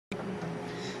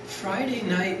Friday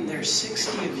night and there's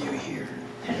 60 of you here.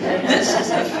 This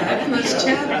is a fabulous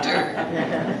chapter.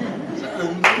 It's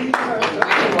unbelievable.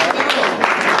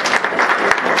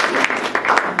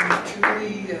 I'm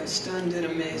truly stunned and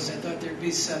amazed. I thought there'd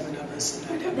be 7 of us and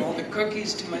I'd have all the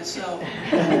cookies to myself.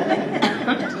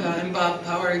 I'm Bob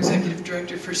Power, Executive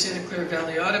Director for Santa Clara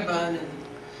Valley Audubon. And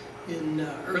in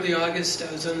early August,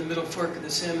 I was on the Middle Fork of the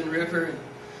Salmon River, and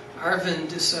Arvin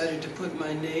decided to put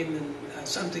my name and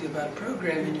something about a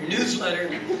program in your newsletter.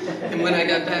 And when I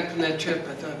got back from that trip,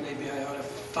 I thought maybe I ought to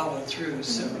follow through.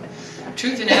 So,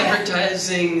 truth in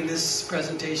advertising, this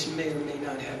presentation may or may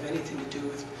not have anything to do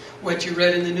with what you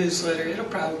read in the newsletter. It'll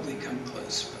probably come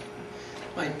close, but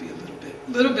might be a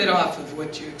little bit off of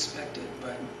what you expected.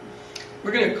 But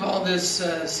we're going to call this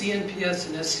CNPS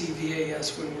and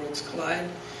SCVAS When Worlds Collide.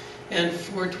 And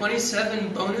for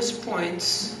 27 bonus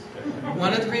points,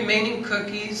 one of the remaining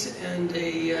cookies and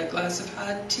a glass of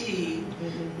hot tea,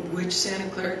 which Santa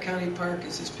Clara County Park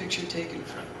is this picture taken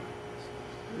from?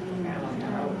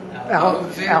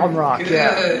 Alum Rock, good.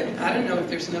 Yeah. I don't know if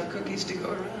there's enough cookies to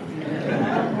go around.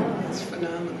 That's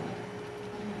phenomenal.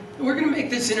 We're going to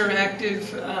make this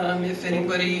interactive. If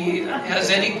anybody has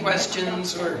any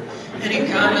questions or any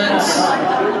comments,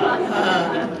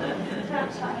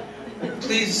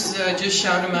 please just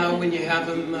shout them out when you have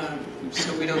them,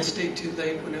 so we don't stay too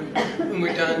late when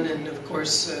we're done. And of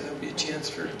course, there'll be a chance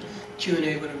for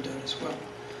Q&A when I'm done as well.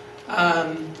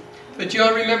 But you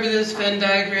all remember this Venn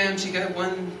diagrams? You got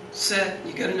one set,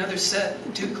 you got another set,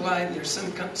 the 2 collide, and there's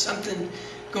something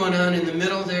going on in the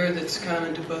middle there that's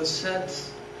common to both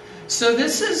sets. So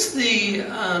this is the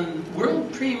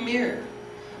world premiere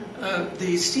of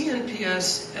the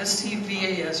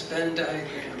CNPS-SCVAS Venn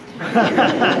diagram.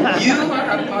 You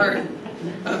are a part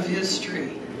of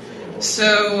history.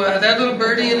 So that little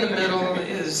birdie in the middle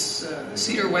is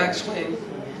cedar waxwing,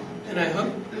 and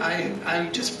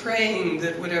I'm just praying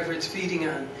that whatever it's feeding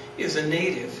on is a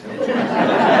native.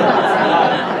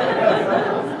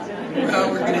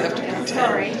 Well, we're going to have to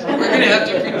pretend. We're going to have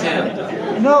to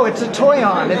pretend. No, it's a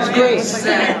toy-on. It's great.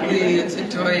 Exactly, it's a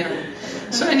toy-on.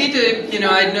 So I need to,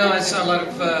 I know I saw a lot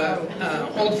of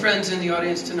old friends in the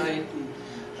audience tonight.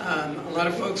 A lot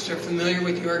of folks are familiar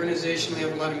with the organization. We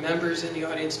have a lot of members in the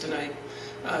audience tonight.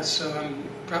 So I'm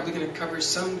probably going to cover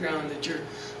some ground that you're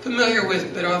familiar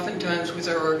with, but oftentimes with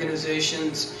our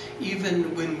organizations,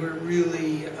 even when we're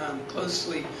really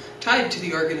closely tied to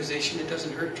the organization, it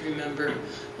doesn't hurt to remember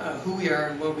who we are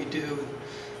and what we do, and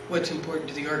what's important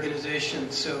to the organization.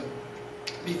 So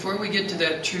before we get to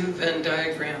that true Venn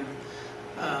diagram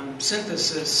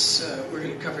synthesis, we're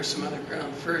going to cover some other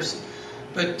ground first.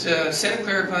 But Santa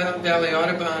Clara Valley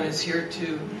Audubon is here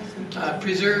to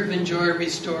preserve, enjoy,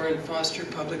 restore, and foster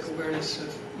public awareness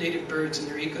of native birds and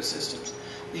their ecosystems.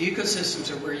 The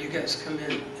ecosystems are where you guys come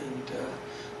in, and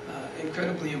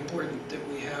incredibly important that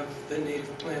we have the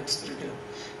native plants that are going to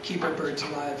keep our birds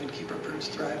alive and keep our birds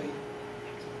thriving.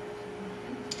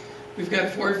 We've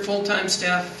got 4 full-time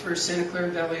staff for Santa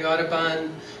Clara Valley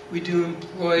Audubon. We do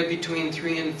employ between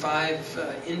 3 and 5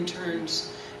 interns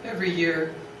every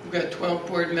year. We've got 12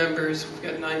 board members, we've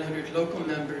got 900 local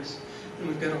members, and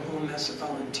we've got a whole mess of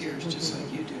volunteers, just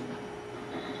like you do.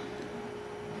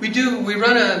 We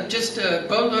run just a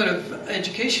boatload of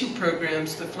education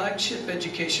programs. The flagship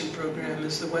education program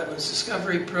is the Wetlands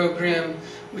Discovery Program,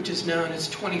 which is now in its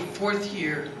 24th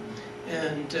year,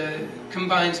 and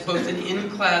combines both an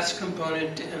in-class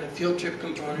component and a field trip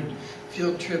component.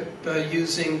 Field trip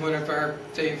using one of our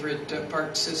favorite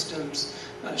park systems,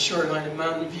 Shoreline and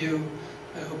Mountain View.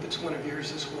 I hope it's one of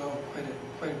yours as well.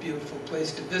 Quite a beautiful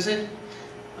place to visit.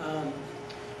 I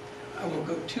won't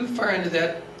go too far into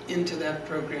that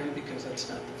program because that's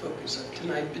not the focus of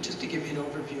tonight, but just to give you an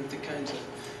overview of the kinds of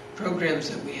programs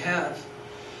that we have.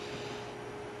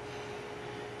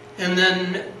 And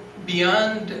then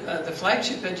beyond the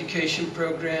flagship education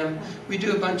program, we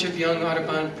do a bunch of young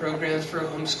Audubon programs for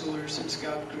homeschoolers and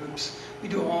scout groups. We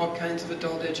do all kinds of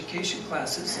adult education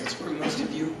classes. That's where most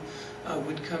of you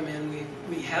would come in.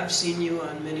 We have seen you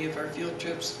on many of our field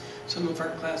trips, some of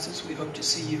our classes. We hope to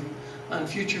see you on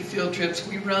future field trips.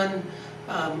 We run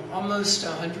almost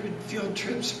 100 field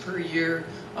trips per year,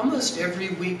 almost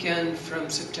every weekend from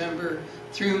September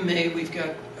through May. We've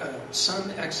got some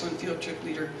excellent field trip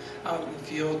leader out in the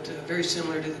field, very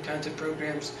similar to the kinds of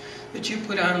programs that you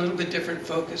put on, a little bit different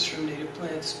focus from native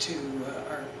plants to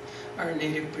our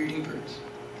native breeding birds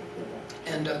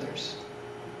and others.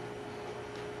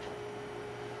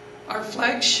 Our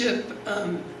flagship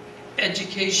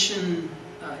education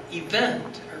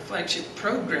event, our flagship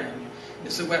program,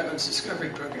 is the Wetlands Discovery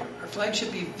Program. Our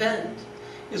flagship event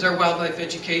is our Wildlife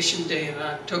Education Day on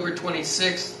October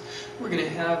 26th. we're going to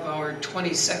have our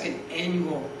 22nd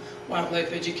annual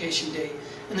Wildlife Education Day.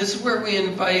 And this is where we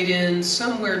invite in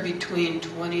somewhere between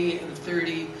 20 and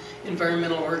 30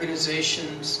 environmental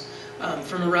organizations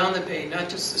from around the Bay, not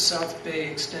just the South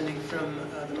Bay, extending from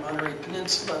the Monterey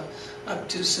Peninsula up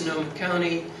to Sonoma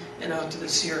County and out to the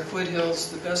Sierra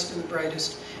foothills, the best and the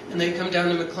brightest. And they come down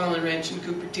to McClellan Ranch in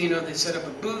Cupertino. They set up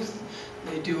a booth.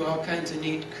 They do all kinds of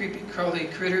neat, creepy, crawly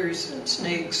critters and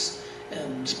snakes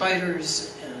and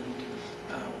spiders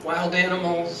and wild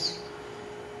animals.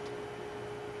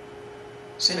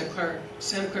 Santa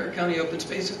Clara County Open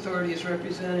Space Authority is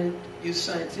represented, Youth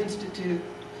Science Institute,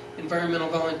 Environmental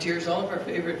Volunteers, all of our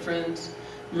favorite friends,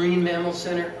 Marine Mammal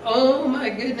Center. Oh my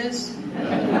goodness!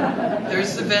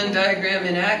 There's the Venn diagram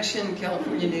in action,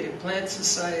 California Native Plant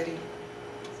Society,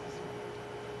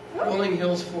 Rolling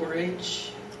Hills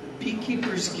 4-H, the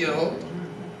Beekeepers Guild.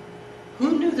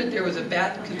 Who knew that there was a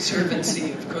bat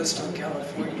conservancy of coastal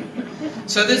California?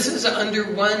 So this is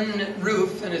under one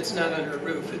roof, and it's not under a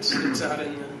roof. It's out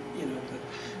in the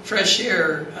fresh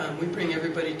air. We bring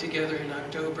everybody together in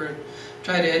October and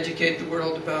try to educate the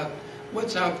world about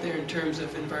what's out there in terms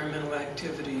of environmental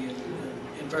activity and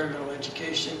environmental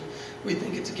education. We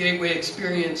think it's a gateway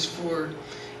experience for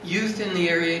youth in the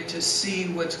area to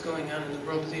see what's going on in the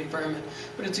world of the environment,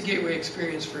 but it's a gateway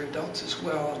experience for adults as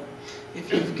well.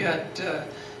 If you've got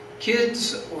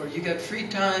kids, or you got free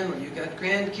time, or you got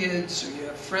grandkids, or you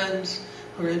have friends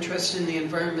who are interested in the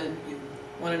environment, you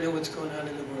want to know what's going on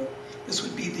in the world, this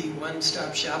would be the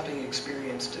one-stop shopping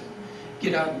experience to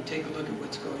get out and take a look at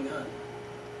what's going on.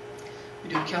 We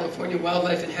do California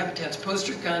Wildlife and Habitats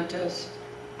poster contest,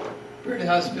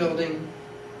 birdhouse building.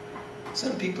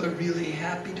 Some people are really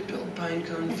happy to build pine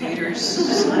cone feeders.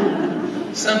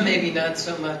 Some maybe not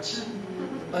so much.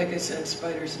 Like I said,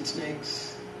 spiders and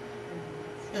snakes.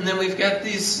 And then we've got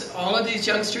all of these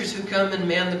youngsters who come and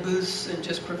man the booths and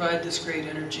just provide this great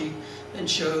energy and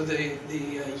show the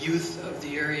youth of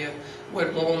the area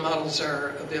what role models are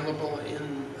available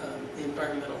in the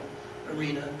environmental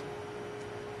arena,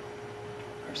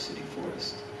 our city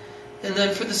forest. And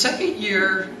then for the second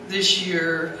year, this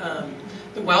year,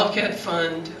 the Wildcat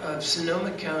Fund of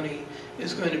Sonoma County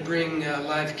is going to bring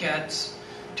live cats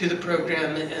to the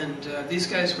program, and these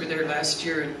guys were there last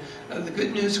year, and the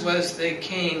good news was they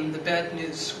came. The bad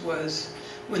news was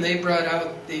when they brought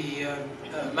out the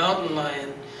mountain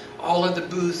lion, all of the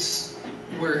booths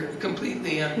were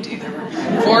completely empty. There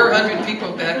were 400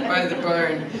 people back by the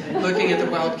barn looking at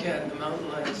the wildcat and the mountain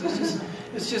lion. So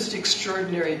it's just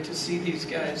extraordinary to see these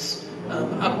guys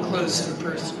up close and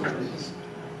personal. It's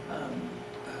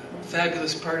a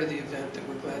fabulous part of the event that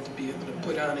we're glad to be able to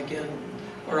put on again,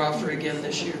 or offer again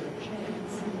this year.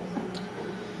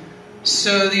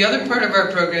 So the other part of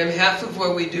our program, half of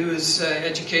what we do is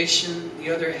education,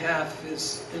 the other half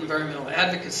is environmental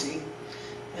advocacy.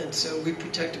 And so we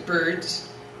protect birds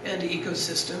and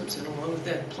ecosystems, and along with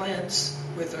that, plants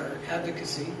with our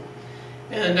advocacy.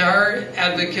 And our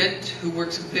advocate, who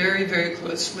works very, very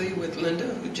closely with Linda,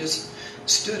 who just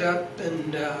stood up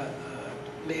and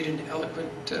made an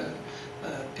eloquent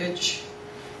pitch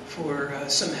for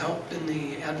some help in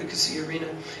the advocacy arena,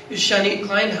 is Shani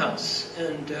Kleinhaus,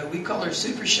 and we call her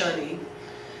Super Shani.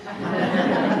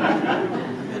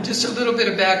 And just a little bit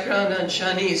of background on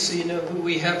Shani, so you know who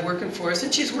we have working for us,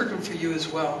 and she's working for you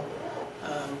as well.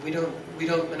 We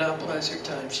don't monopolize her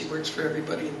time. She works for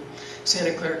everybody in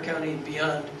Santa Clara County and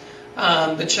beyond.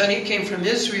 But Shani came from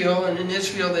Israel, and in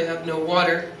Israel they have no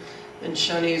water. And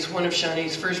one of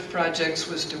Shani's first projects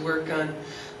was to work on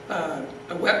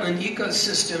a wetland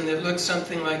ecosystem that looks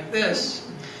something like this.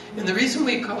 And the reason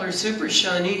we call her Super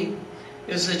Shani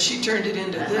is that she turned it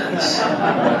into this.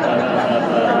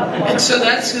 And so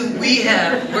that's who we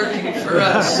have working for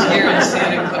us here in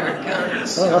Santa Clara County.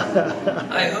 So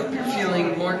I hope you're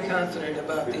feeling more confident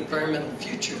about the environmental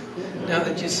future now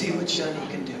that you see what Shani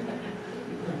can do.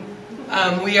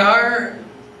 We are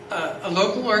a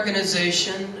local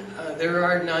organization. There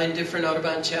are 9 different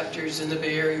Audubon chapters in the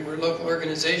Bay Area. We're a local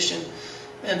organization.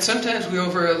 And sometimes we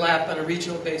overlap on a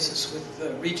regional basis with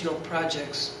regional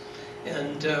projects.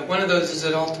 And one of those is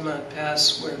at Altamont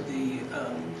Pass, where the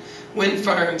wind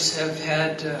farms have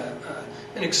had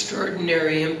an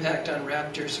extraordinary impact on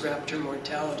raptor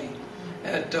mortality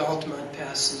at Altamont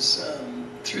Pass is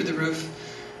through the roof.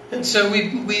 And so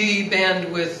we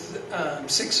band with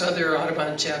 6 other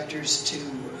Audubon chapters to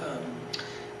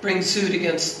bring suit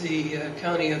against the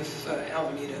county of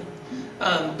Alameda.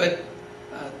 But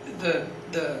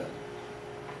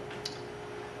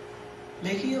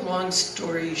making a long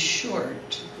story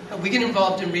short, we get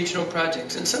involved in regional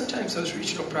projects, and sometimes those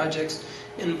regional projects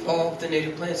involve the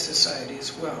Native Plant Society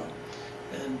as well.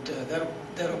 And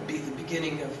that'll be the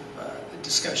beginning of a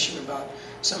discussion about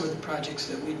some of the projects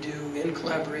that we do in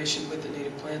collaboration with the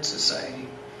Native Plant Society.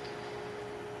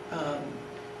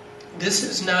 This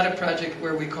is not a project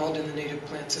where we called in the Native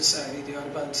Plant Society. The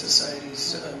Audubon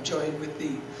Society's joined with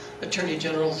the Attorney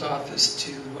General's office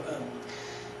to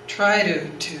try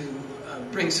to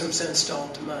bring some sense to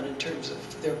Altamont in terms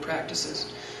of their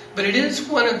practices. But it is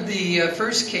one of the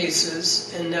first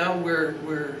cases, and now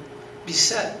we're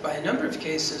beset by a number of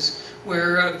cases,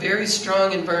 where a very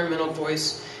strong environmental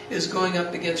voice is going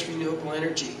up against renewable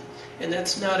energy. And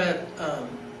that's not a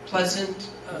pleasant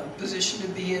position to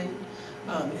be in.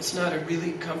 It's not a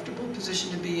really comfortable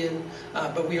position to be in,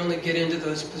 but we only get into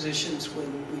those positions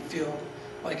when we feel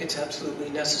like it's absolutely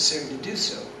necessary to do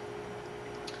so.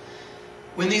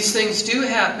 When these things do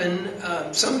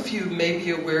happen, some of you may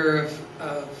be aware of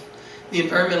the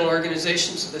environmental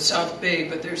organizations of the South Bay,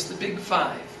 but there's the Big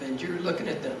Five, and you're looking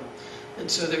at them.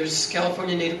 And so there's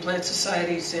California Native Plant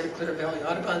Society, Santa Clara Valley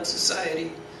Audubon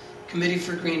Society, Committee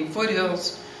for Green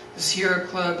Foothills, the Sierra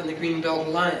Club, and the Green Belt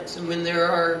Alliance. And when there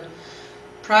are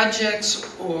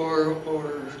projects or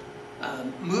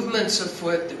movements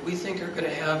afoot that we think are going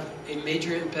to have a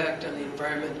major impact on the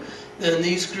environment, then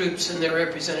these groups and their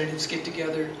representatives get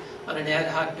together on an ad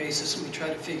hoc basis, and we try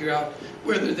to figure out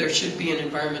whether there should be an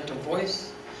environmental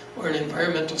voice or an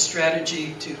environmental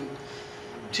strategy to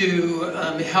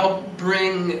help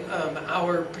bring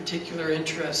our particular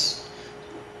interests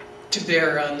to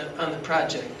bear on the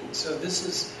project. And so this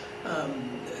is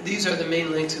these are the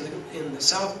main links in the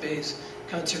South Bay's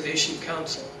Conservation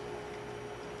Council.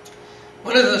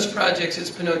 One of those projects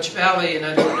is Pinoche Valley, and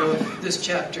I don't know if this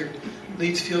chapter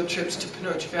leads field trips to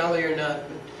Pinoche Valley or not,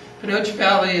 but Pinoche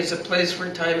Valley is a place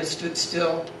where time has stood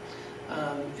still.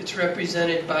 It's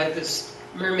represented by this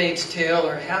mermaid's tail,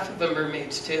 or half of a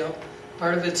mermaid's tail.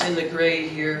 Part of it's in the gray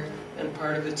here, and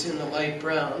part of it's in the light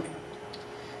brown.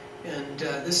 And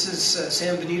this is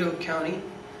San Benito County.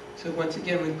 So once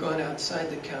again, we've gone outside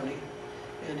the county,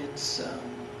 and it's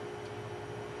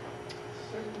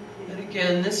and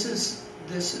again, this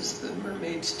is the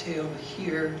mermaid's tail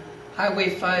here.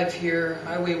 Highway 5 here,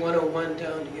 Highway 101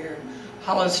 down here.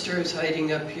 Hollister is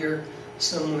hiding up here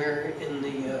somewhere in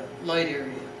the light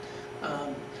area.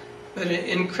 But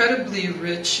incredibly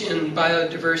rich in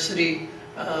biodiversity.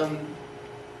 And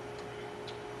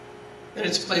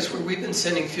it's a place where we've been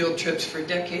sending field trips for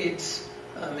decades.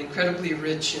 Incredibly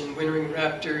rich in wintering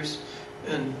raptors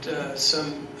and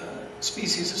some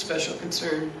species of special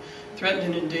concern,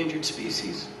 threatened and endangered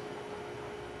species.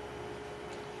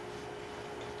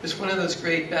 It's one of those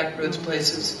great backroads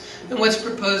places. And what's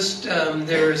proposed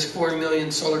there is 4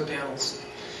 million solar panels.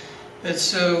 And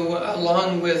so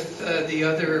along with the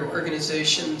other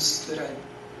organizations that I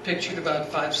pictured about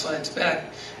 5 slides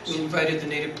back, we invited the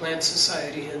Native Plant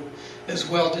Society in as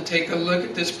well to take a look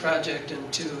at this project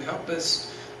and to help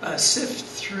us sift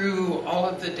through all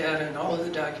of the data and all of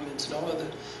the documents and all of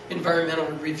the environmental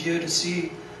review to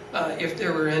see if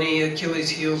there were any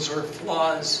Achilles heels or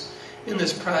flaws in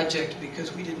this project,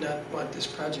 because we did not want this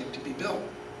project to be built.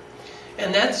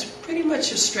 And that's pretty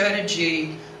much a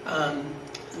strategy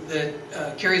that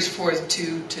carries forth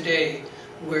to today,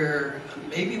 where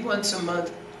maybe once a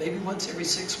month, maybe once every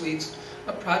 6 weeks,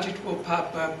 a project will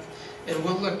pop up, and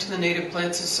we'll look to the Native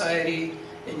Plant Society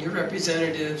and your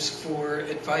representatives for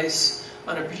advice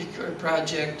on a particular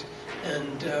project,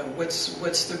 and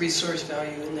what's the resource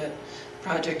value in that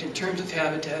project in terms of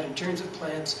habitat, in terms of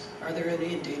plants. Are there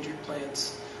any endangered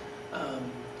plants?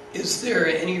 Is there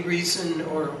any reason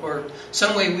or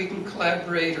some way we can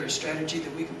collaborate, or a strategy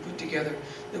that we can put together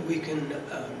that we can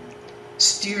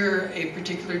steer a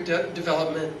particular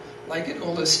development, like at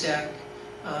Ola Stack,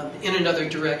 in another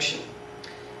direction?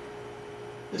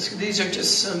 These are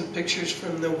just some pictures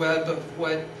from the web of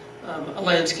what a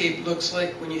landscape looks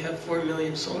like when you have 4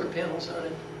 million solar panels on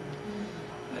it.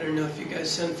 I don't know if you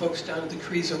guys send folks down to the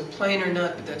Carrizo Plain or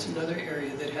not, but that's another area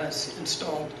that has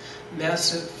installed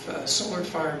massive solar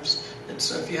farms. And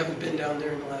so if you haven't been down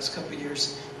there in the last couple of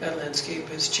years, that landscape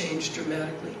has changed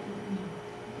dramatically.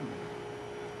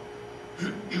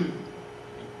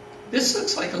 This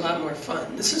looks like a lot more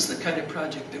fun. This is the kind of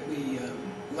project that we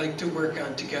like to work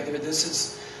on together. This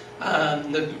is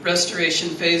the restoration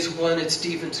phase 1 at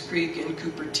Stevens Creek in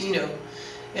Cupertino.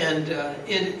 And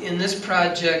in this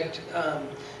project,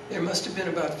 there must have been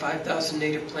about 5,000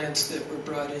 native plants that were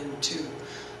brought in to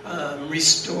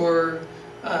restore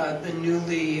the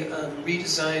newly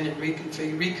redesigned and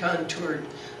recontoured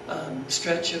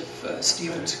stretch of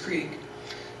Stevens Creek.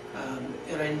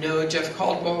 And I know Jeff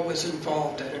Caldwell was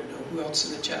involved. I don't know who else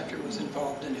in the chapter was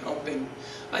involved in helping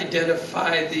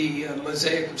identify the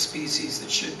mosaic of species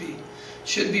that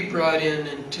should be brought in,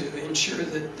 and to ensure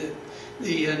that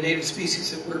the native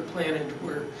species that were planted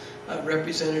were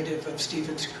representative of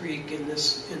Stevens Creek in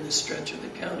this stretch of the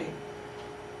county.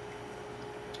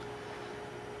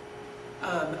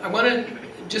 I want to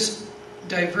just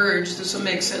diverge. This will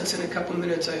make sense in a couple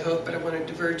minutes, I hope, but I want to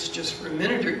diverge just for a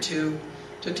minute or two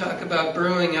to talk about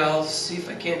burrowing owls, see if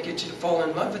I can't get you to fall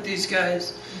in love with these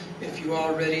guys. If you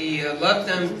already love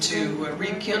them, to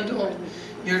rekindle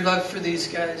your love for these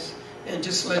guys and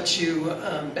just let you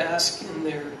bask in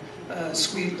their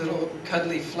sweet little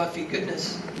cuddly fluffy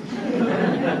goodness.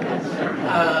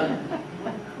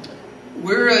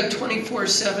 We're a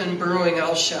 24/7 burrowing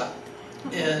owl shop,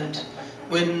 and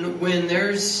when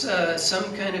there's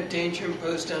some kind of danger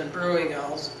imposed on burrowing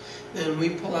owls, then we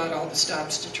pull out all the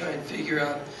stops to try and figure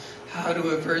out how to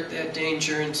avert that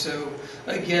danger. And so,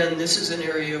 again, this is an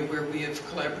area where we have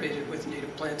collaborated with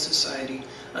Native Plant Society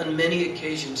on many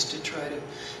occasions to try to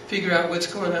figure out what's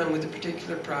going on with a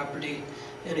particular property,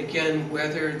 and again,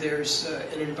 whether there's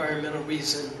an environmental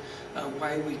reason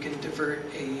why we can divert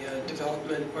a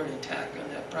development or an attack on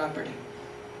that property.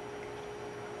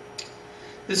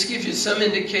 This gives you some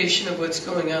indication of what's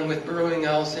going on with burrowing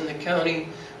owls in the county.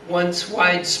 Once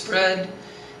widespread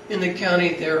in the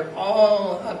county, they're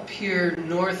all up here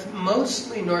north,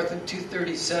 mostly north of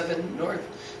 237, north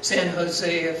San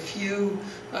Jose, a few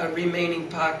remaining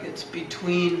pockets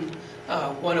between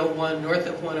 101, north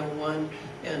of 101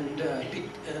 and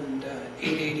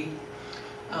 880.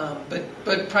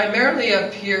 But primarily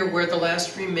up here where the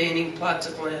last remaining plots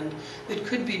of land that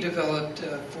could be developed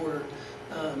for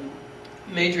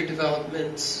major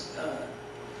developments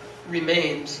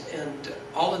remains, and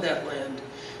all of that land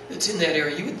that's in that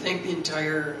area. You would think the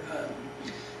entire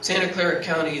Santa Clara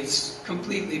County is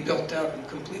completely built out and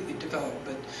completely developed,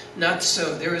 but not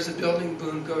so. There is a building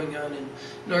boom going on in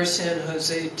North San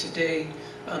Jose today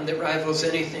that rivals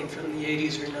anything from the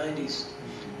 80s or 90s.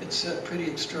 It's pretty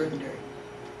extraordinary.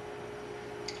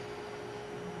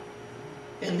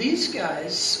 And these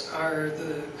guys are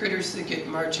the critters that get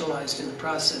marginalized in the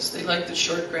process. They like the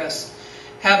shortgrass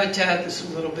habitat. This is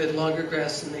a little bit longer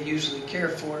grass than they usually care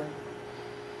for.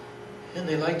 And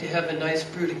they like to have a nice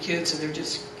brood of kids, and they're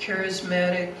just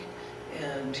charismatic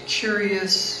and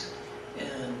curious,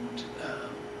 and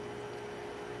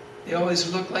they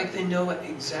always look like they know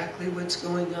exactly what's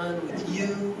going on with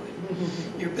you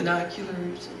and your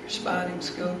binoculars and your spotting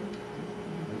scope.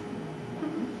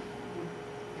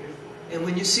 And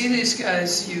when you see these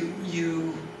guys,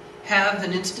 you have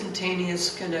an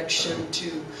instantaneous connection to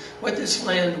what this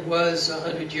land was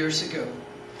 100 years ago.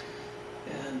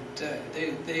 And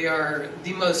they are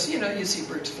the most, you see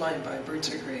birds flying by.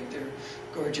 Birds are great. They're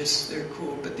gorgeous. They're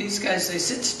cool. But these guys, they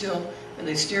sit still and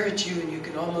they stare at you, and you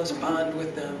can almost bond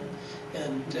with them.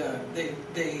 And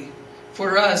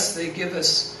for us, they give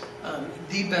us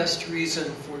the best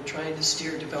reason for trying to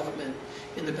steer development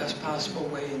in the best possible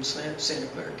way in Santa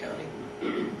Clara County.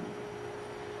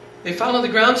 They follow the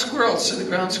ground squirrels, so the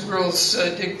ground squirrels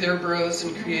dig their burrows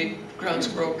and create ground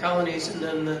squirrel colonies, and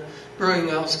then the burrowing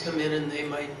owls come in and they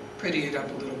might pretty it up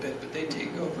a little bit, but they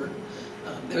take over.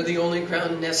 They're the only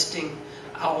ground nesting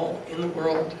owl in the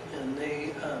world, and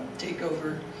they take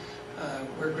over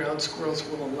where ground squirrels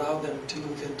will allow them to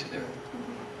move into their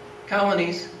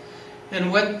colonies.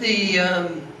 And what the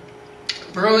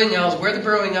burrowing owls, where the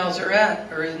burrowing owls are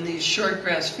at, are in these short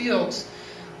grass fields.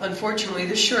 Unfortunately,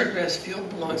 this short grass field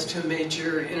belongs to a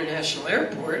major international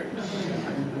airport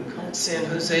called San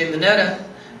Jose Mineta,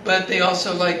 but they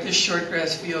also like this short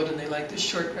grass field, and they like this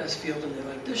short grass field, and they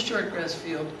like this short grass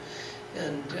field,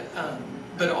 and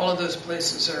but all of those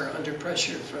places are under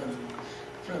pressure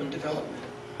from development.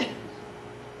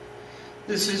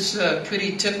 This is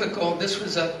pretty typical. This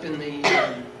was up in the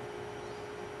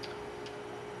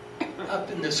up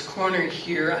in this corner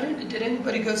here. Did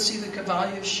anybody go see the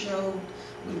Cavallo show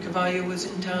when Cavallo was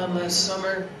in town last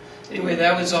summer? Anyway,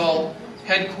 that was all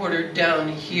headquartered down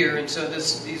here, and so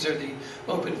these are the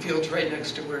open fields right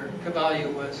next to where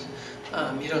Cavallo was.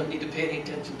 You don't need to pay any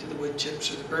attention to the wood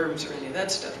chips or the berms or any of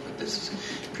that stuff, but this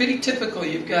is pretty typical.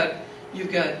 You've got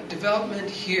development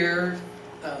here,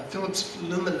 Phillips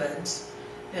Lumileds,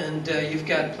 and you've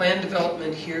got planned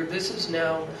development here. This is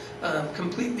now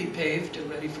completely paved and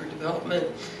ready for development.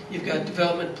 You've got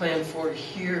development planned for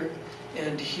here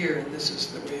and here, and this is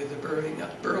the way of the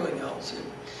burrowing owls in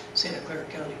Santa Clara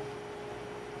County.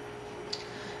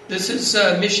 This is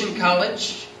Mission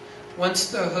College,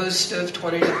 once the host of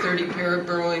 20 to 30 pair of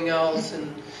burrowing owls,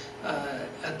 and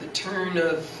at the turn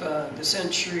of the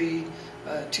century,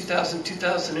 2000,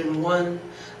 2001.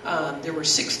 There were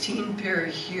 16 pair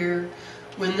here.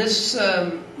 When this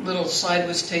little slide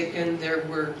was taken, there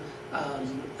were,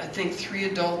 I think, 3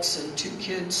 adults and 2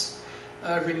 kids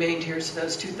remained here, so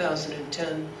that's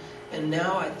 2010. And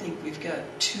now I think we've got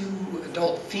 2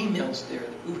 adult females there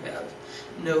who have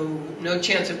no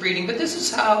chance of breeding. But this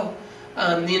is how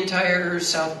the entire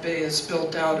South Bay is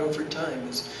built out over time,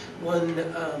 as one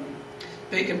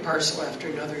vacant parcel after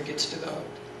another gets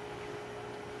developed.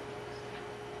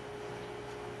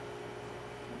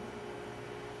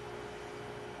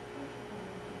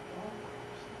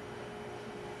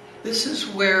 This is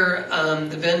where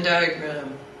the Venn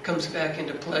diagram comes back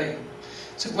into play.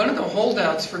 So one of the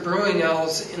holdouts for growing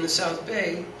owls in the South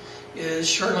Bay is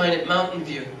shoreline at Mountain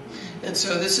View. And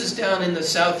so this is down in the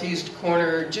southeast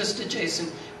corner, just adjacent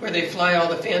where they fly all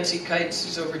the fancy kites,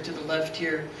 is over to the left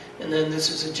here. And then this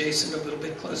is adjacent a little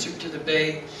bit closer to the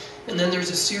bay. And then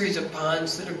there's a series of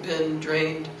ponds that have been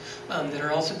drained that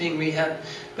are also being rehabbed.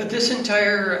 But this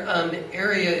entire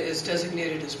area is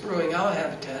designated as burrowing owl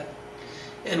habitat.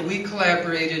 And we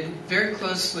collaborated very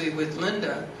closely with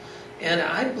Linda. And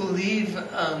I believe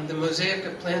the mosaic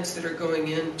of plants that are going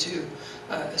in to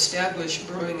establish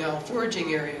burrowing owl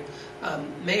foraging area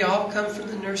may all come from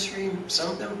the nursery. Some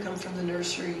of them come from the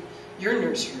nursery, your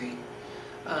nursery.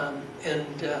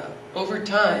 And over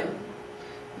time,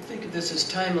 think of this as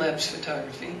time-lapse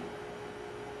photography.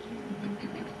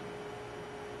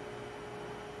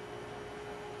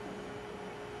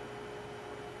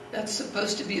 That's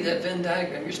supposed to be that Venn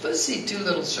diagram. You're supposed to see 2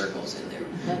 little circles in there.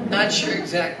 Not sure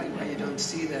exactly why you don't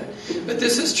see that. But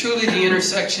this is truly the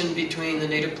intersection between the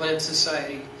Native Plant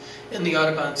Society and the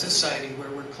Audubon Society, where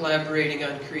we're collaborating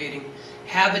on creating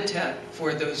habitat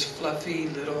for those fluffy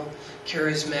little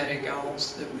charismatic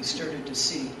owls that we started to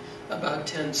see about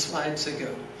 10 slides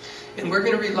ago. And we're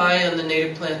going to rely on the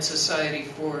Native Plant Society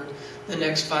for the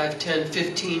next 5, 10,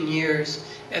 15 years,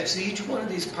 as each one of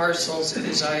these parcels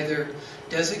is either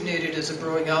designated as a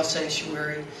burrowing owl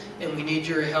sanctuary, and we need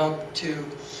your help to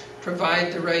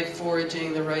provide the right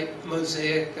foraging, the right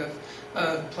mosaic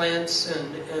of plants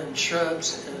and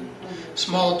shrubs and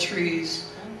small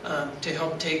trees to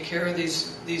help take care of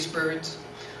these birds.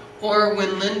 Or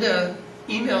when Linda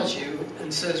emails you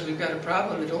and says, we've got a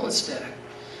problem at Olastack,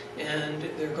 and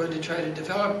they're going to try to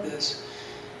develop this,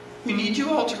 we need you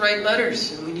all to write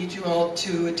letters, and we need you all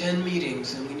to attend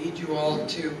meetings, and we need you all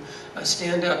to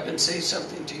stand up and say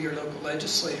something to your local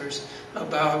legislators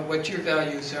about what your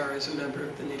values are as a member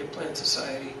of the Native Plant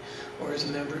Society, or as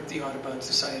a member of the Audubon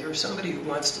Society, or somebody who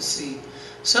wants to see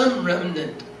some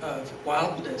remnant of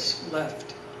wildness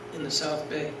left in the South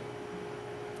Bay.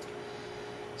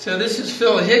 So this is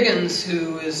Phil Higgins,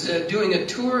 who is doing a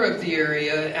tour of the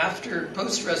area after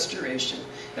post-restoration.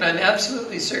 And I'm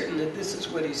absolutely certain that this is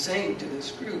what he's saying to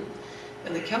this group.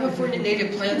 And the California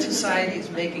Native Plant Society is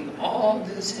making all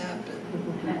this happen.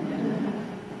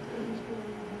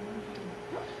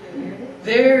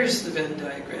 There's the Venn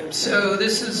diagram. So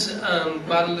this is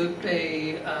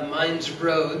Guadalupe Mines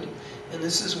Road. And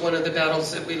this is one of the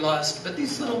battles that we lost. But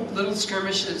these little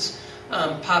skirmishes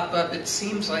pop up, it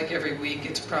seems like every week.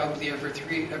 It's probably every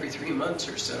three months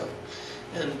or so.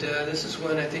 And this is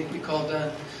one I think we called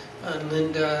on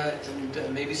Linda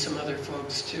and maybe some other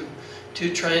folks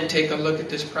to try and take a look at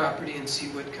this property and see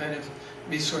what kind of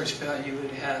resource value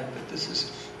it had. But this is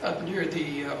up near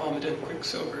the Almaden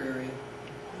Quicksilver area,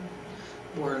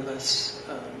 more or less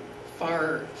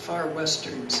far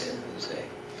western San Jose.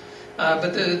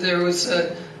 But there was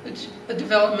a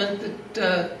development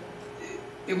that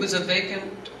it was a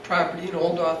vacant property, an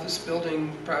old office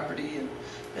building property,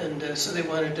 and so they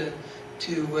wanted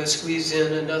to squeeze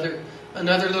in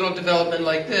another little development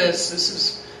like this. This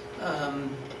is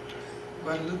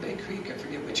Guadalupe Creek, I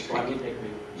forget which creek. Guadalupe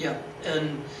Creek. Yeah,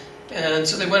 and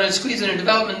so they wanted to squeeze in a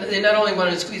development. They not only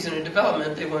wanted to squeeze in a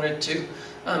development, they wanted to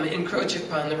encroach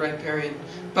upon the riparian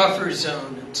buffer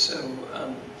zone, and so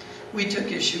we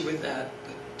took issue with that,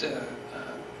 but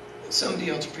somebody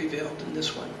else prevailed in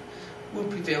this one. Will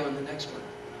prevail in the next one.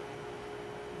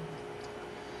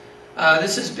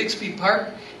 This is Bixby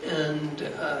Park, and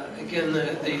again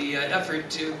the effort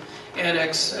to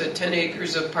annex 10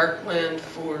 acres of parkland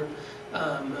for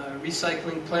a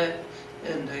recycling plant.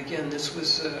 And again, this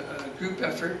was a group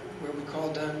effort where we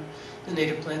called on the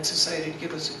Native Plant Society to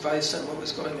give us advice on what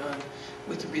was going on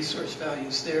with the resource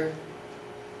values there.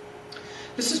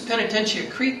 This is Penitentia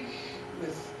Creek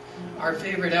with our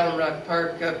favorite Alum Rock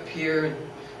Park up here and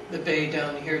the bay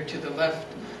down here to the left.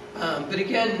 But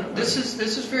again, this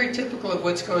is very typical of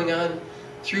what's going on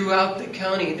throughout the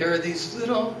county. There are these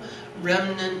little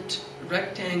remnant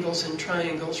rectangles and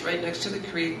triangles right next to the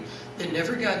creek that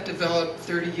never got developed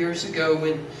 30 years ago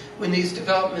when these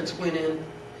developments went in.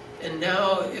 And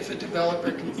now if a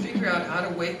developer can figure out how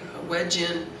to wedge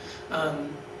in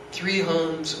 3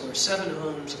 homes or 7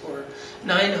 homes or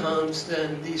 9 homes,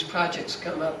 then these projects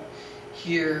come up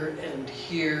here and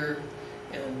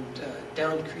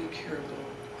down creek here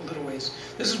a little ways.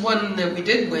 This is one that we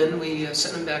did win. We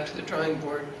sent them back to the drawing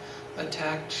board,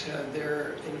 attacked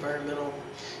their environmental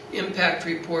impact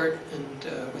report,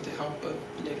 and with the help of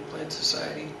the Native Plant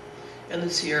Society and the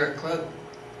Sierra Club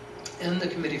and the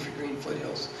Committee for Green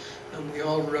Foothills. We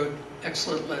all wrote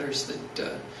excellent letters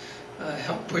that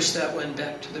helped push that one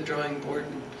back to the drawing board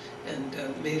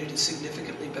and made it a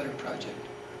significantly better project.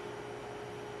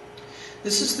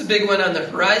 This is the big one on the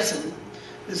horizon.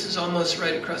 This is almost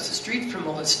right across the street from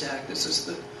Stack. This is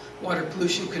the water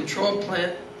pollution control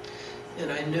plant.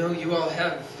 And I know you all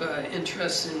have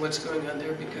interest in what's going on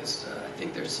there because I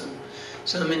think there's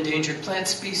some endangered plant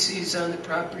species on the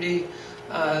property.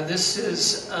 This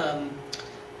is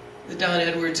the Don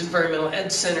Edwards Environmental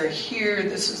Ed Center here.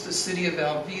 This is the city of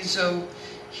Alviso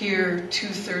here,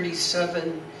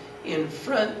 237 in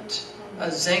front.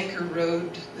 Zanker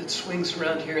Road that swings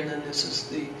around here, and then this is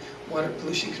the water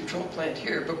pollution control plant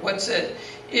here. But what's at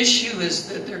issue is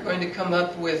that they're going to come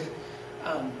up with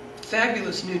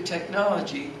fabulous new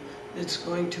technology that's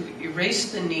going to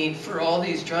erase the need for all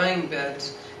these drying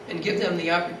beds and give them the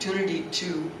opportunity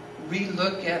to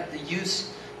relook at the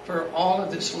use for all of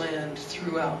this land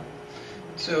throughout.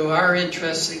 So our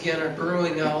interests, again, are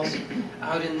burrowing owls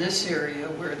out in this area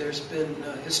where there's been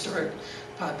a historic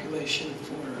population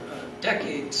for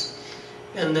decades.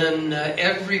 And then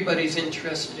everybody's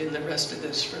interested in the rest of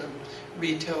this, from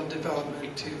retail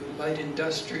development to light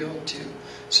industrial to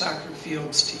soccer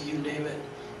fields to you name it.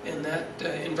 And that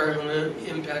environmental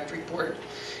impact report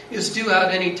is due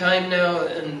out any time now,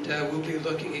 and we'll be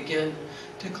looking again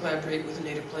to collaborate with the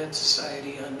Native Plant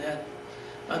Society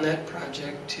on that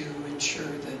project to ensure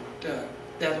that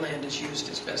that land is used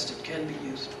as best it can be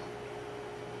used.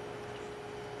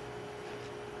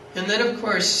 And then, of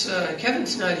course,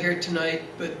 Kevin's not here tonight,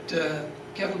 but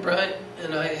Kevin Bryant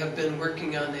and I have been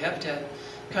working on the Habitat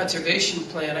Conservation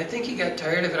Plan. I think he got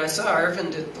tired of it. I saw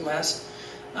Arvind at the last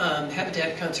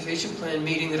Habitat Conservation Plan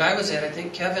meeting that I was at. I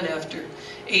think Kevin, after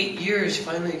 8 years,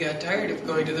 finally got tired of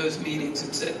going to those meetings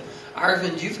and said,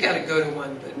 Arvind, you've got to go to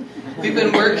one. But we've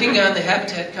been working on the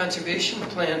Habitat Conservation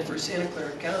Plan for Santa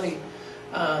Clara County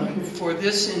for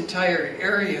this entire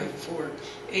area for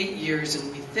 8 years, and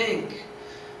we think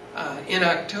in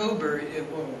October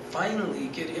it will finally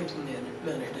get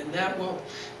implemented, and that will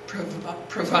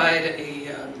provide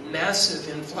a massive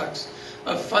influx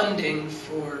of funding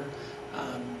for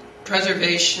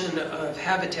preservation of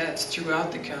habitats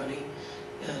throughout the county,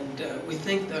 and we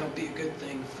think that'll be a good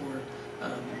thing for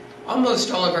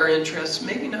almost all of our interests,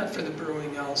 maybe not for the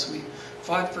burrowing owls. We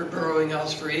fought for burrowing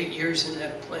owls for 8 years in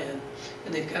that plan,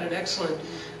 and they've got an excellent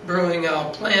burrowing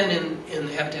owl plan in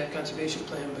the Habitat Conservation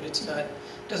Plan, but it's not,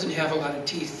 doesn't have a lot of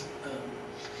teeth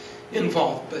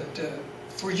involved. But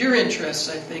for your interests,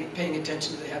 I think paying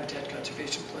attention to the Habitat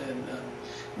Conservation Plan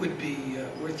would be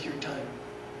worth your time.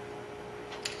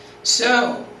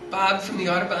 So, Bob from the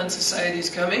Audubon Society is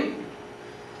coming.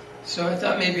 So I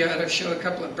thought maybe I ought to show a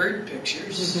couple of bird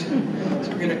pictures. So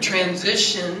we're going to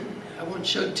transition. I won't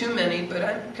show too many, but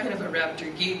I'm kind of a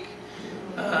raptor geek,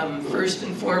 first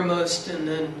and foremost, and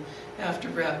then after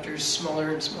raptors, smaller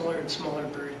and smaller and smaller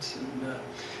birds. And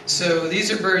so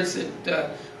these are birds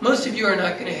that most of you are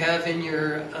not going to have in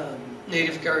your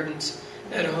native gardens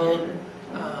at home,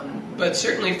 but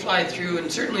certainly fly through,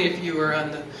 and certainly if you are on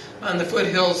the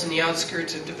foothills and the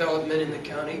outskirts of development in the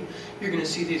county, you're going to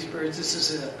see these birds. This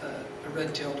is a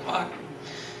red-tailed hawk.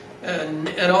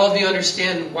 And all of you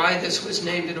understand why this was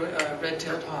named a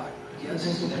red-tailed hawk, yes?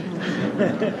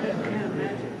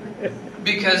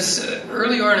 Because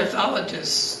early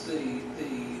ornithologists, the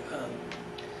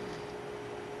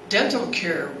dental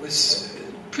care was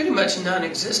pretty much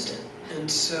non-existent, and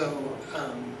so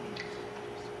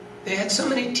they had so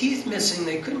many teeth missing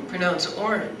they couldn't pronounce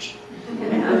orange.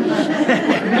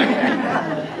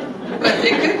 But they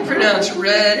couldn't pronounce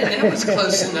red, and it was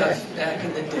close enough back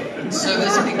in the day. And so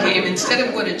this became, instead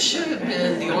of what it should have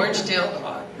been, the orange-tailed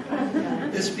hawk,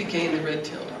 this became the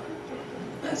red-tailed hawk.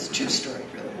 That's a true story,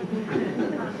 really.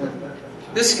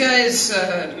 This guy is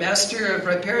master of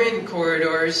riparian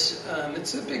corridors.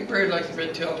 It's a big bird like the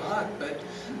red-tailed hawk, but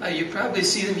you probably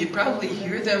see them, you probably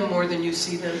hear them more than you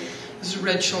see them. This is a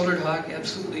red-shouldered hawk,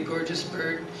 absolutely gorgeous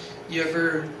bird. You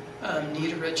ever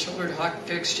Need a red-shouldered hawk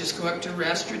fix, just go up to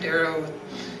Rastradero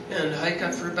and hike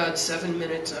up for about 7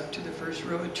 minutes up to the first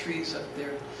row of trees up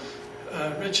there.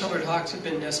 Red-shouldered hawks have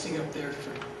been nesting up there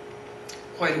for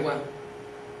quite a while.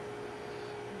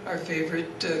 Our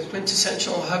favorite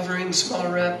quintessential hovering small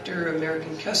raptor,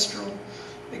 American kestrel.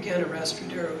 Again, a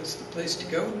Rastradero is the place to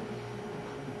go.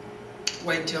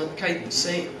 White-tailed kite, the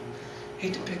same.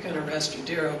 Hate to pick on a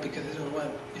Rastradero because I don't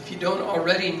want, if you don't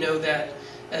already know that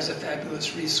as a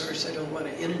fabulous resource, I don't want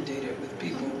to inundate it with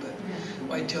people, but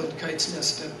white-tailed kites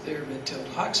nest up there, red-tailed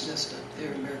hawks nest up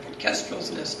there, American kestrels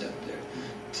nest up there.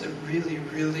 It's a really,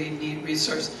 really neat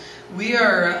resource. We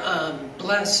are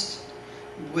blessed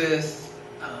with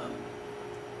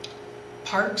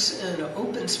parks and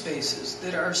open spaces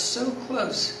that are so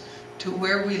close to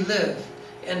where we live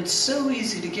and so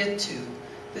easy to get to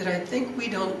that I think we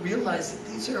don't realize that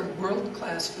these are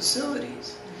world-class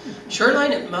facilities.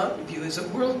 Shoreline at Mountain View is a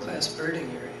world-class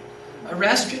birding area. A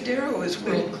Rastradero is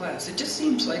world-class. It just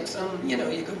seems like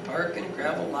you go park in a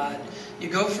gravel lot, you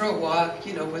go for a walk,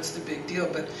 what's the big deal?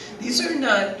 But these are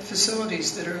not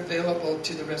facilities that are available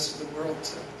to the rest of the world.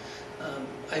 So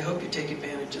I hope you take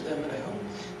advantage of them, and I hope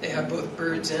they have both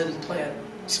birds and plant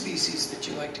species that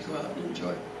you like to go out and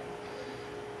enjoy.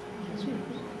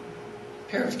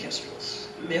 Pair of kestrels.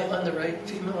 Male on the right,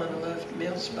 female on the left,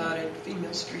 male spotted,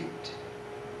 female streaked.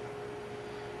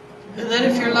 And then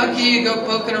if you're lucky, you go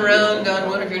poking around on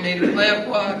one of your native plant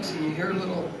walks and you hear a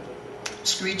little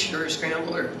screech or a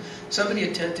scramble, or somebody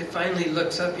attentive finally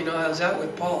looks up. I was out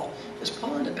with Paul. Is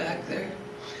Paul in the back there?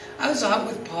 I was out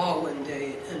with Paul one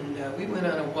day, and we went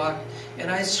on a walk,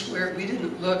 and I swear we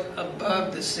didn't look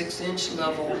above the 6-inch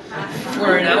level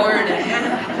for an hour and a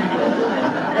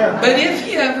half. But if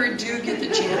you ever do get the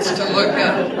chance to look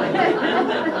up.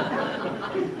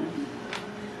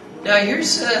 Now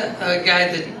here's a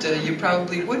guy that you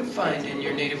probably would find in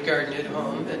your native garden at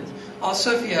home, and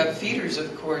also if you have feeders,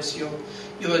 of course,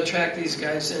 you'll attract these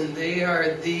guys, and they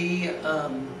are the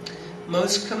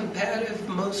most combative,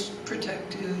 most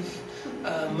protective,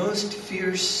 most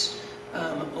fierce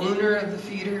owner of the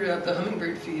feeder, of the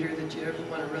hummingbird feeder that you ever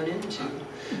want to run into.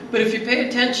 But if you pay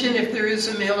attention, if there is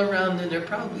a male around, then there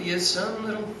probably is some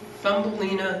little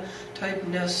Thumbelina type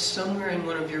nest somewhere in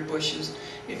one of your bushes.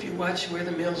 If you watch where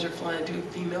the males are flying to, a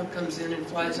female comes in and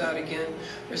flies out again.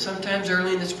 Or sometimes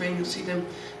early in the spring you'll see them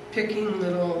picking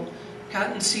little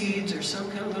cotton seeds or some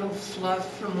kind of little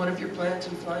fluff from one of your plants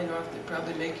and flying off. They're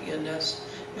probably making a nest.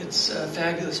 It's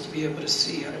fabulous to be able to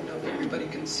see. I don't know if everybody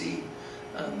can see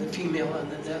the female on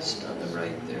the nest on the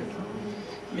right there,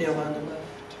 male on the left.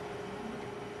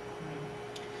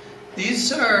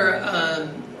 These are,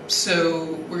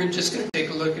 so we're just going to take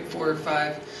a look at 4 or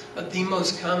 5 of the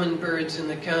most common birds in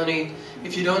the county.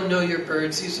 If you don't know your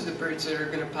birds, these are the birds that are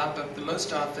going to pop up the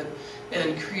most often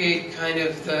and create kind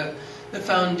of the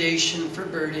foundation for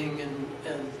birding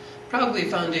and probably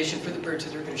a foundation for the birds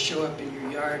that are going to show up in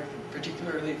your yard,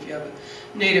 particularly if you have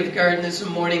a native garden. This is a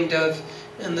mourning dove,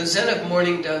 and the zen of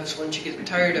mourning doves, once you get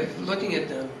tired of looking at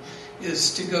them,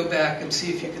 is to go back and see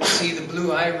if you can see the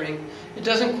blue eye ring. It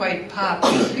doesn't quite pop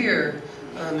here.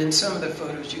 In some of the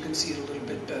photos you can see it a little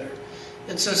bit better.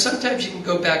 And so sometimes you can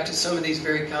go back to some of these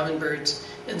very common birds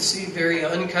and see very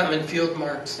uncommon field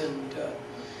marks and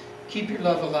keep your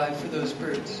love alive for those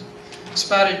birds.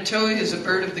 Spotted towhee is a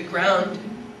bird of the ground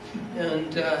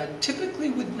and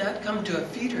typically would not come to a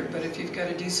feeder, but if you've got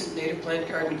a decent native plant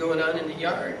garden going on in the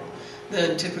yard,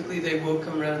 then typically they will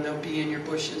come around and they'll be in your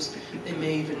bushes. They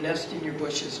may even nest in your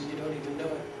bushes and you don't even know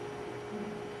it.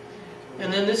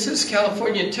 And then this is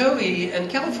California towhee, and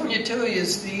California towhee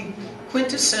is the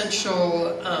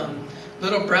quintessential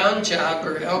little brown job,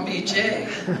 or LBJ,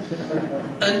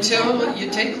 until you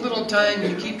take a little time,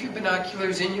 you keep your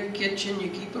binoculars in your kitchen, you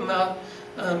keep them out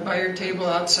by your table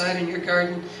outside in your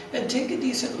garden, and take a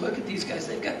decent look at these guys.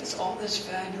 They've got all this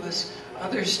fabulous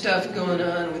other stuff going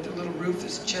on with their little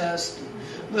rufous chest,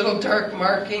 and little dark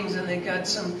markings, and they've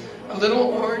got a little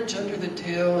orange under the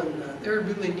tail, and they're a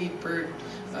really neat bird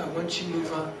once you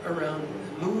move around,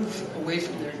 move away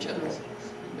from their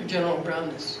general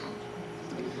brownness.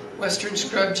 Western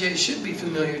scrub jay should be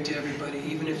familiar to everybody,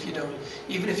 even if you don't.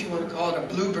 Even if you want to call it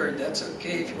a bluebird, that's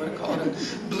okay. If you want to call it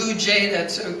a blue jay,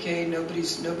 that's okay.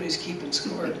 Nobody's keeping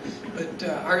score. But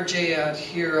our jay out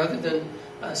here, other than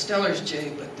Steller's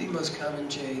jay, but the most common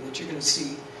jay that you're going to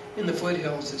see in the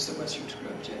foothills is the western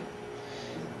scrub jay.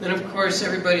 Then, of course,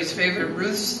 everybody's favorite,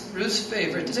 Ruth's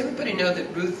favorite. Does everybody know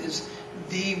that Ruth is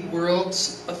the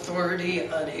world's authority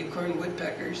on acorn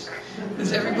woodpeckers.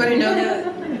 Does everybody know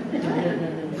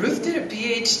that? Ruth did a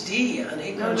PhD on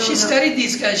acorns. She studied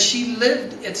these guys. She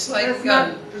lived. It's like Who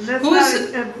was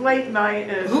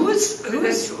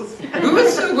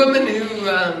the woman who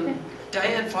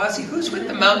Diane Fossey? Who's with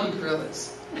the mountain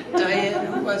gorillas? Diane.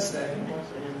 Who was that?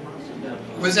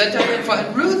 Was that Diane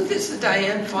Fossey? Ruth is the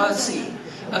Diane Fossey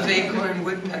of acorn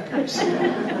woodpeckers.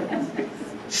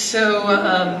 So,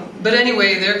 but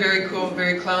anyway, they're very cool,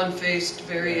 very clown-faced,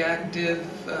 very active,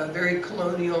 very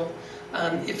colonial.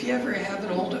 If you ever have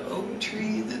an old oak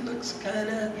tree that looks kind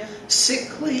of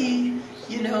sickly,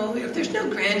 you know, if there's no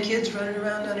grandkids running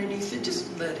around underneath it,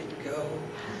 just let it go.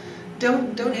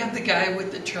 Don't have the guy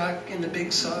with the truck and the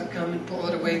big saw come and pull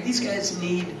it away. These guys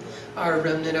need our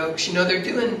remnant oaks. You know, they're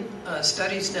doing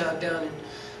studies now down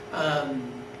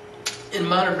in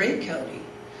Monterey County,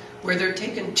 where they're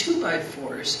taking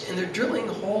 2x4s and they're drilling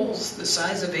holes the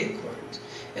size of acorns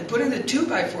and putting the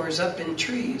 2x4s up in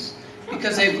trees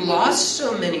because they've lost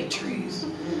so many trees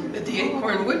that the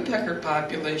acorn woodpecker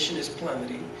population is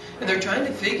plummeting, and they're trying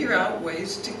to figure out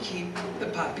ways to keep the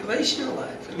population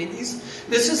alive. I mean, this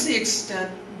is the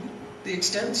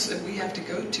extents that we have to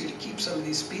go to keep some of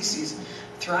these species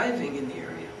thriving in the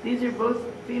area. These are both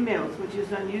females, which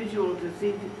is unusual to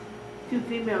see two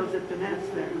females at the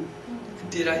nest there.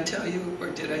 Did I tell you, or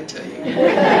did I tell you?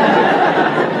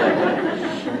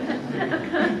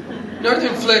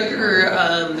 Northern flicker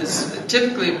is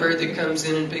typically a bird that comes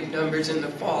in big numbers in the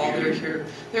fall.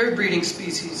 They're a breeding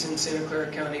species in Santa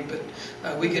Clara County, but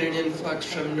we get an influx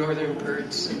from northern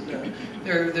birds, and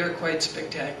they're quite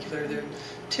spectacular. They're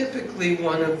typically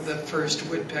one of the first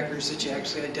woodpeckers that you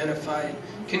actually identify. You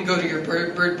can go to your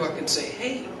bird book and say,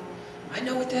 "Hey, I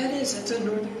know what that is. That's a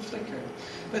northern flicker."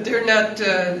 But they're not.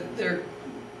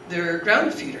 They're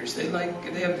ground feeders. They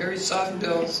have very soft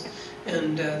bills,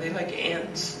 and they like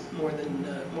ants more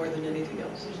than anything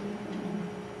else.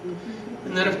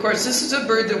 And then, of course, this is a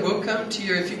bird that will come to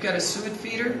your, if you've got a suet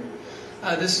feeder.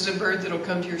 This is a bird that will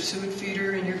come to your suet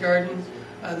feeder in your garden.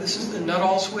 This is the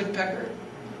Nuttall's woodpecker.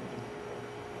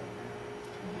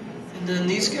 And then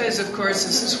these guys, of course,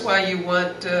 this is why you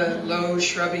want low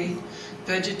shrubby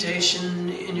vegetation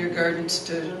in your gardens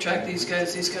to attract these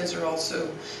guys. These guys are also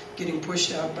getting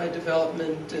pushed out by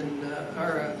development and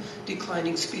are a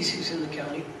declining species in the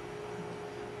county.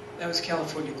 That was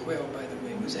California quail, by the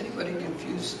way. Was anybody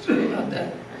confused about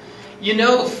that? You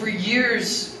know, for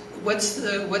years, what's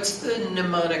the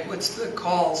mnemonic? What's the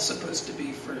call supposed to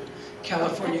be for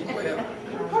California quail?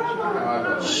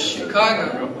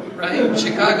 Chicago, right?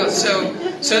 Chicago. So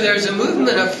there's a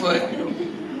movement afoot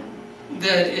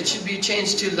that it should be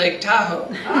changed to Lake Tahoe.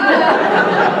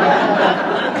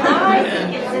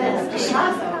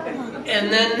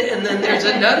 And then there's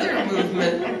another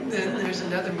movement. There's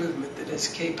another movement that is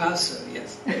Que Paso.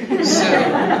 Yes.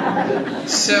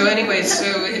 So anyway, so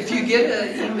if you get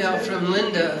an email from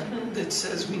Linda that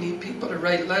says we need people to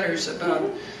write letters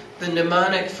about the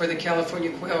mnemonic for the California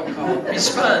quail call,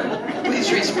 respond.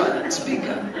 Please respond. Speak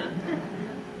up.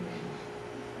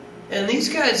 And these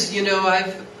guys, you know,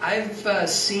 I've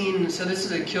seen, so this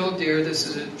is a killdeer, this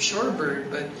is a shorebird,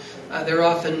 but they're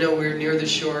often nowhere near the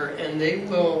shore, and they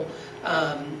will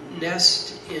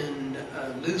nest in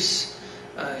loose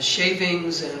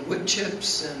shavings and wood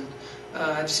chips, and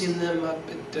I've seen them up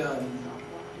at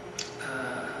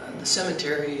the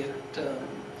cemetery at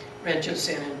Rancho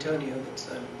San Antonio.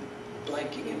 I'm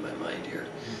blanking in my mind here.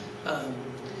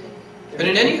 But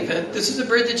in any event, this is a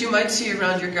bird that you might see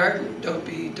around your garden. Don't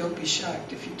be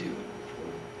shocked if you do.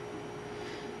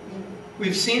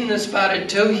 We've seen the spotted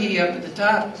towhee up at the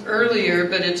top earlier,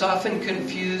 but it's often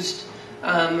confused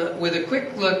with a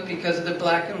quick look because of the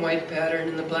black and white pattern,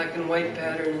 and the black and white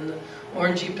pattern, and the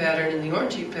orangey pattern, and the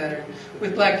orangey pattern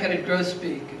with black-headed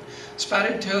grosbeak.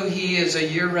 Spotted towhee is a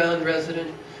year-round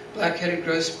resident. Black-headed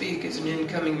grosbeak is an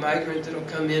incoming migrant that will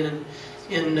come in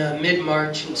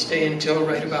mid-March and stay until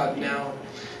right about now.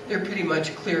 They're pretty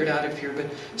much cleared out of here, but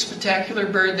spectacular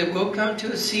bird that will come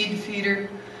to a seed feeder.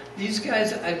 These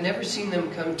guys, I've never seen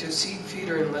them come to a seed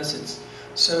feeder unless it's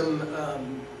some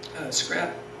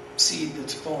scrap seed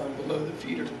that's fallen below the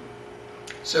feeder.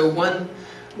 So one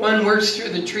works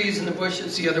through the trees and the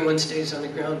bushes, the other one stays on the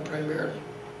ground primarily.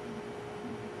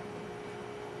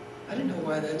 I don't know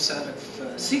why that's out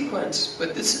of sequence,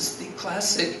 but this is the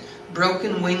classic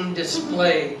broken wing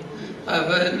display.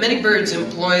 Many birds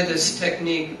employ this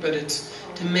technique, but it's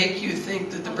to make you think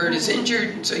that the bird is injured,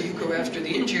 and so you go after the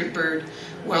injured bird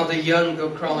while the young go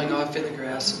crawling off in the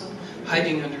grass and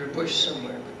hiding under a bush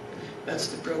somewhere. But that's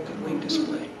the broken wing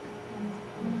display.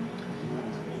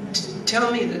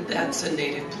 Tell me that that's a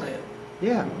native plant.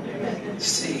 Yeah.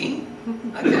 See?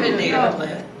 I've got a native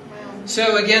plant.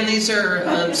 So again, these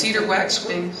are cedar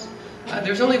waxwings.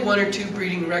 There's only 1 or 2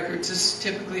 breeding records. This is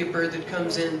typically a bird that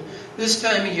comes in this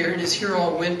time of year and is here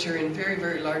all winter in very,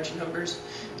 very large numbers.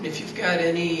 And if you've got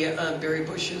any berry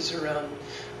bushes around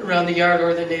the yard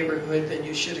or the neighborhood, then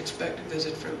you should expect a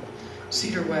visit from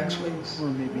cedar waxwings. Or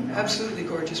maybe not. Absolutely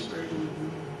gorgeous bird.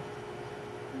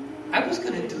 I was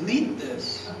going to delete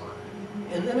this,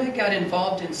 and then I got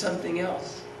involved in something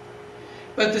else.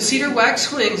 But the cedar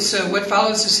waxwings, so what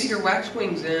follows the cedar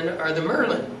waxwings then are the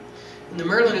merlin. And the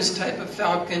merlin is a type of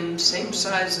falcon, same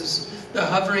size as the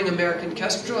hovering American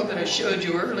kestrel that I showed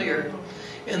you earlier.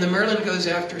 And the merlin goes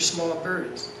after small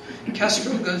birds.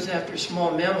 Kestrel goes after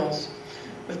small mammals.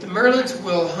 But the merlins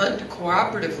will hunt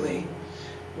cooperatively,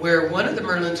 where one of the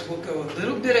merlins will go a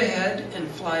little bit ahead and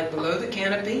fly below the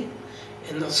canopy,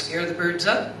 and they'll scare the birds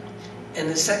up. And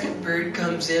the second bird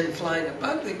comes in flying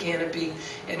above the canopy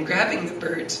and grabbing the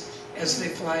birds as they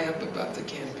fly up above the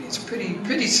canopy. It's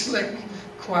pretty slick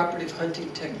cooperative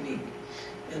hunting technique.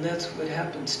 And that's what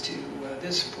happens to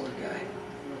this poor guy.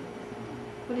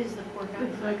 What is the poor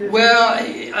guy? Well,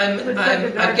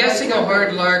 I'm guessing a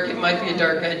horned lark. It might be a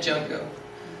dark-eyed junco.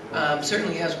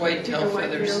 Certainly has white tail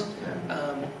feathers,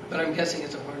 but I'm guessing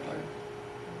it's a horned lark.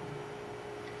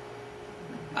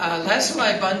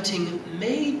 Lasseli bunting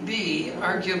may be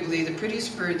arguably the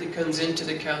prettiest bird that comes into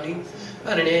the county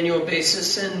on an annual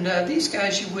basis, and these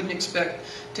guys you wouldn't expect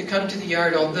to come to the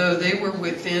yard, although they were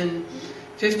within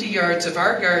 50 yards of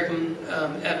our garden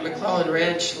at McClellan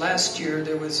Ranch last year.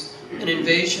 There was an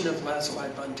invasion of Lasseli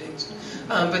buntings,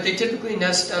 but they typically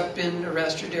nest up in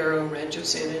Arrastradero, Rancho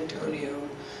San Antonio,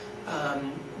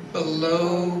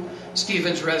 below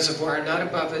Stevens Reservoir, not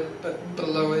above it, but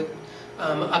below it.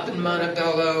 Up in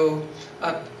Montebello,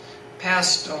 up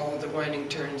past all the winding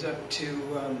turns up to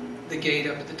the gate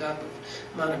up at the top of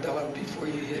Montebello before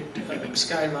you hit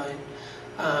Skyline.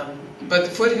 But the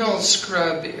foothill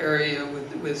scrub area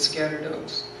with scattered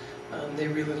oaks, they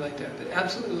really like that. But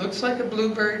absolutely looks like a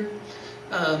bluebird,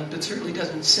 but certainly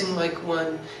doesn't sing like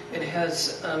one. It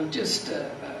has just a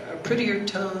prettier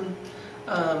tone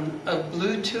of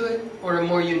blue to it, or a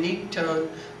more unique tone.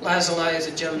 Lazuli is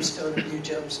a gemstone, a blue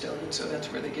gemstone, and so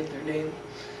that's where they get their name.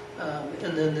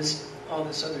 And then all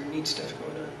this other neat stuff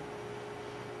going on.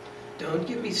 Don't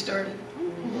get me started.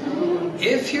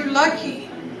 If you're lucky,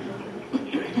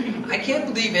 I can't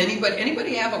believe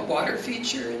anybody have a water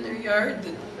feature in their yard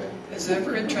that has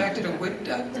ever attracted a wood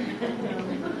duck?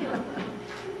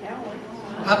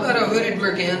 How about a hooded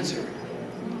merganser?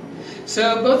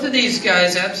 So both of these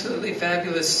guys, absolutely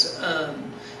fabulous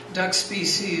duck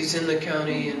species in the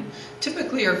county, and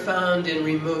typically are found in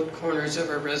remote corners of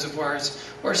our reservoirs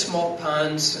or small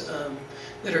ponds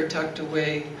that are tucked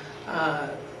away.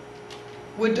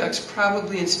 Wood ducks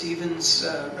probably in Stevens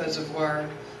Reservoir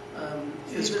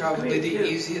is probably the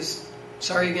easiest.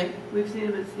 Sorry again? We've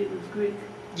seen them at Stevens Creek.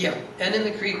 Yeah, and in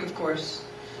the creek, of course.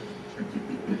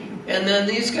 And then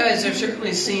these guys are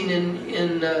certainly seen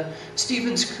in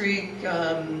Stevens Creek,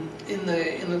 in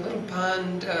the little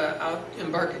pond out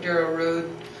Embarcadero Road,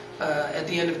 at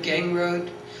the end of Gang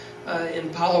Road, in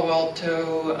Palo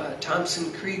Alto,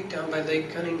 Thompson Creek down by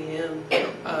Lake Cunningham.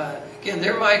 Again,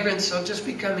 they're migrants. They'll just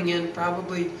be coming in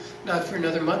probably not for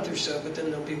another month or so, but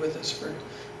then they'll be with us for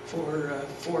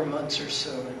 4 months or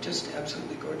so. Just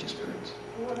absolutely gorgeous birds.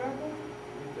 What are they?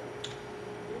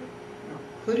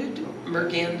 Hooded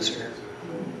merganser.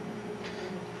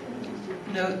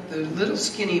 Note the little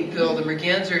skinny bill. The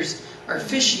mergansers are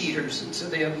fish eaters, and so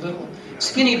they have a little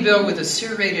skinny bill with a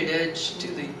serrated edge to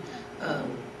the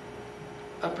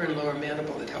upper and lower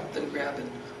mandible that help them grab and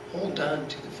hold on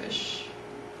to the fish.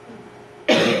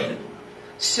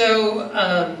 So,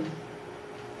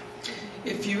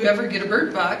 if you ever get a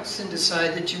bird box and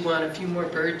decide that you want a few more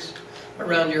birds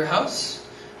around your house,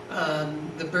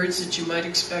 the birds that you might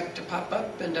expect to pop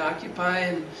up and to occupy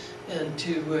and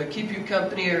to keep you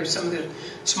company are some of the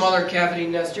smaller cavity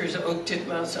nesters, oak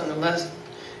titmouse on the left,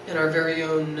 and our very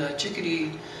own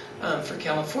chickadee for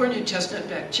California,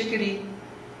 chestnut-backed chickadee,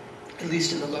 at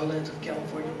least in the lowlands of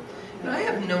California. And I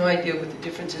have no idea what the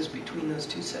difference is between those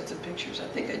two sets of pictures. I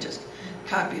think I just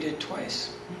copied it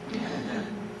twice.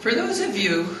 For those of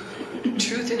you,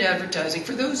 truth in advertising,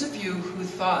 for those of you who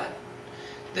thought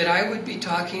that I would be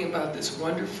talking about this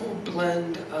wonderful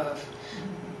blend of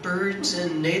birds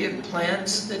and native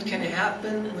plants that can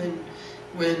happen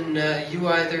when you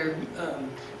either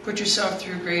put yourself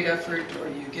through great effort or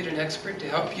you get an expert to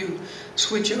help you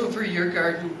switch over your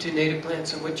garden to native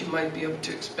plants and what you might be able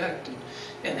to expect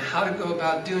and how to go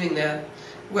about doing that.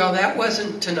 Well, that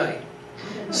wasn't tonight.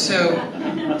 So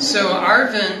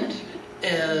Arvind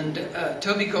and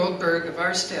Toby Goldberg of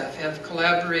our staff have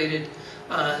collaborated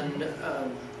on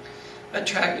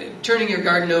turning your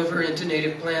garden over into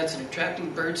native plants and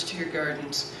attracting birds to your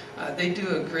gardens. They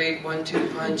do a great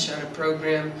 1-2 punch on a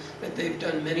program that they've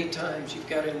done many times. You've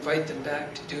got to invite them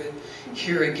back to do it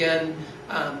here again.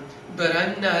 But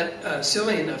I'm not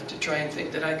silly enough to try and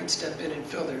think that I could step in and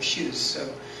fill their shoes.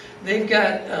 So they've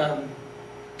got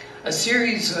a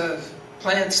series of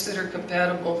plants that are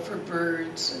compatible for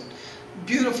birds and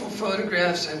beautiful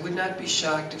photographs. I would not be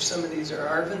shocked if some of these are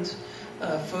Arvin's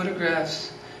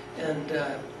photographs, and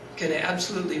can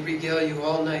absolutely regale you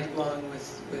all night long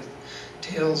with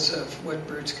tales of what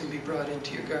birds can be brought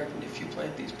into your garden if you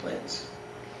plant these plants.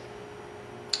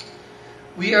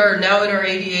 We are now in our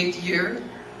 88th year.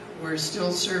 We're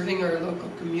still serving our local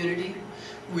community.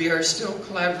 We are still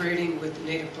collaborating with the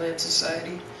Native Plant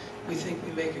Society. We think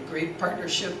we make a great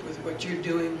partnership with what you're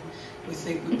doing. We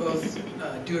think we both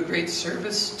do a great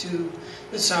service to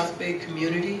the South Bay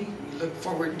community. We look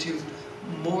forward to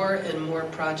more and more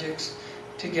projects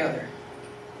together.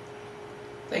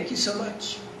 Thank you so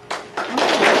much.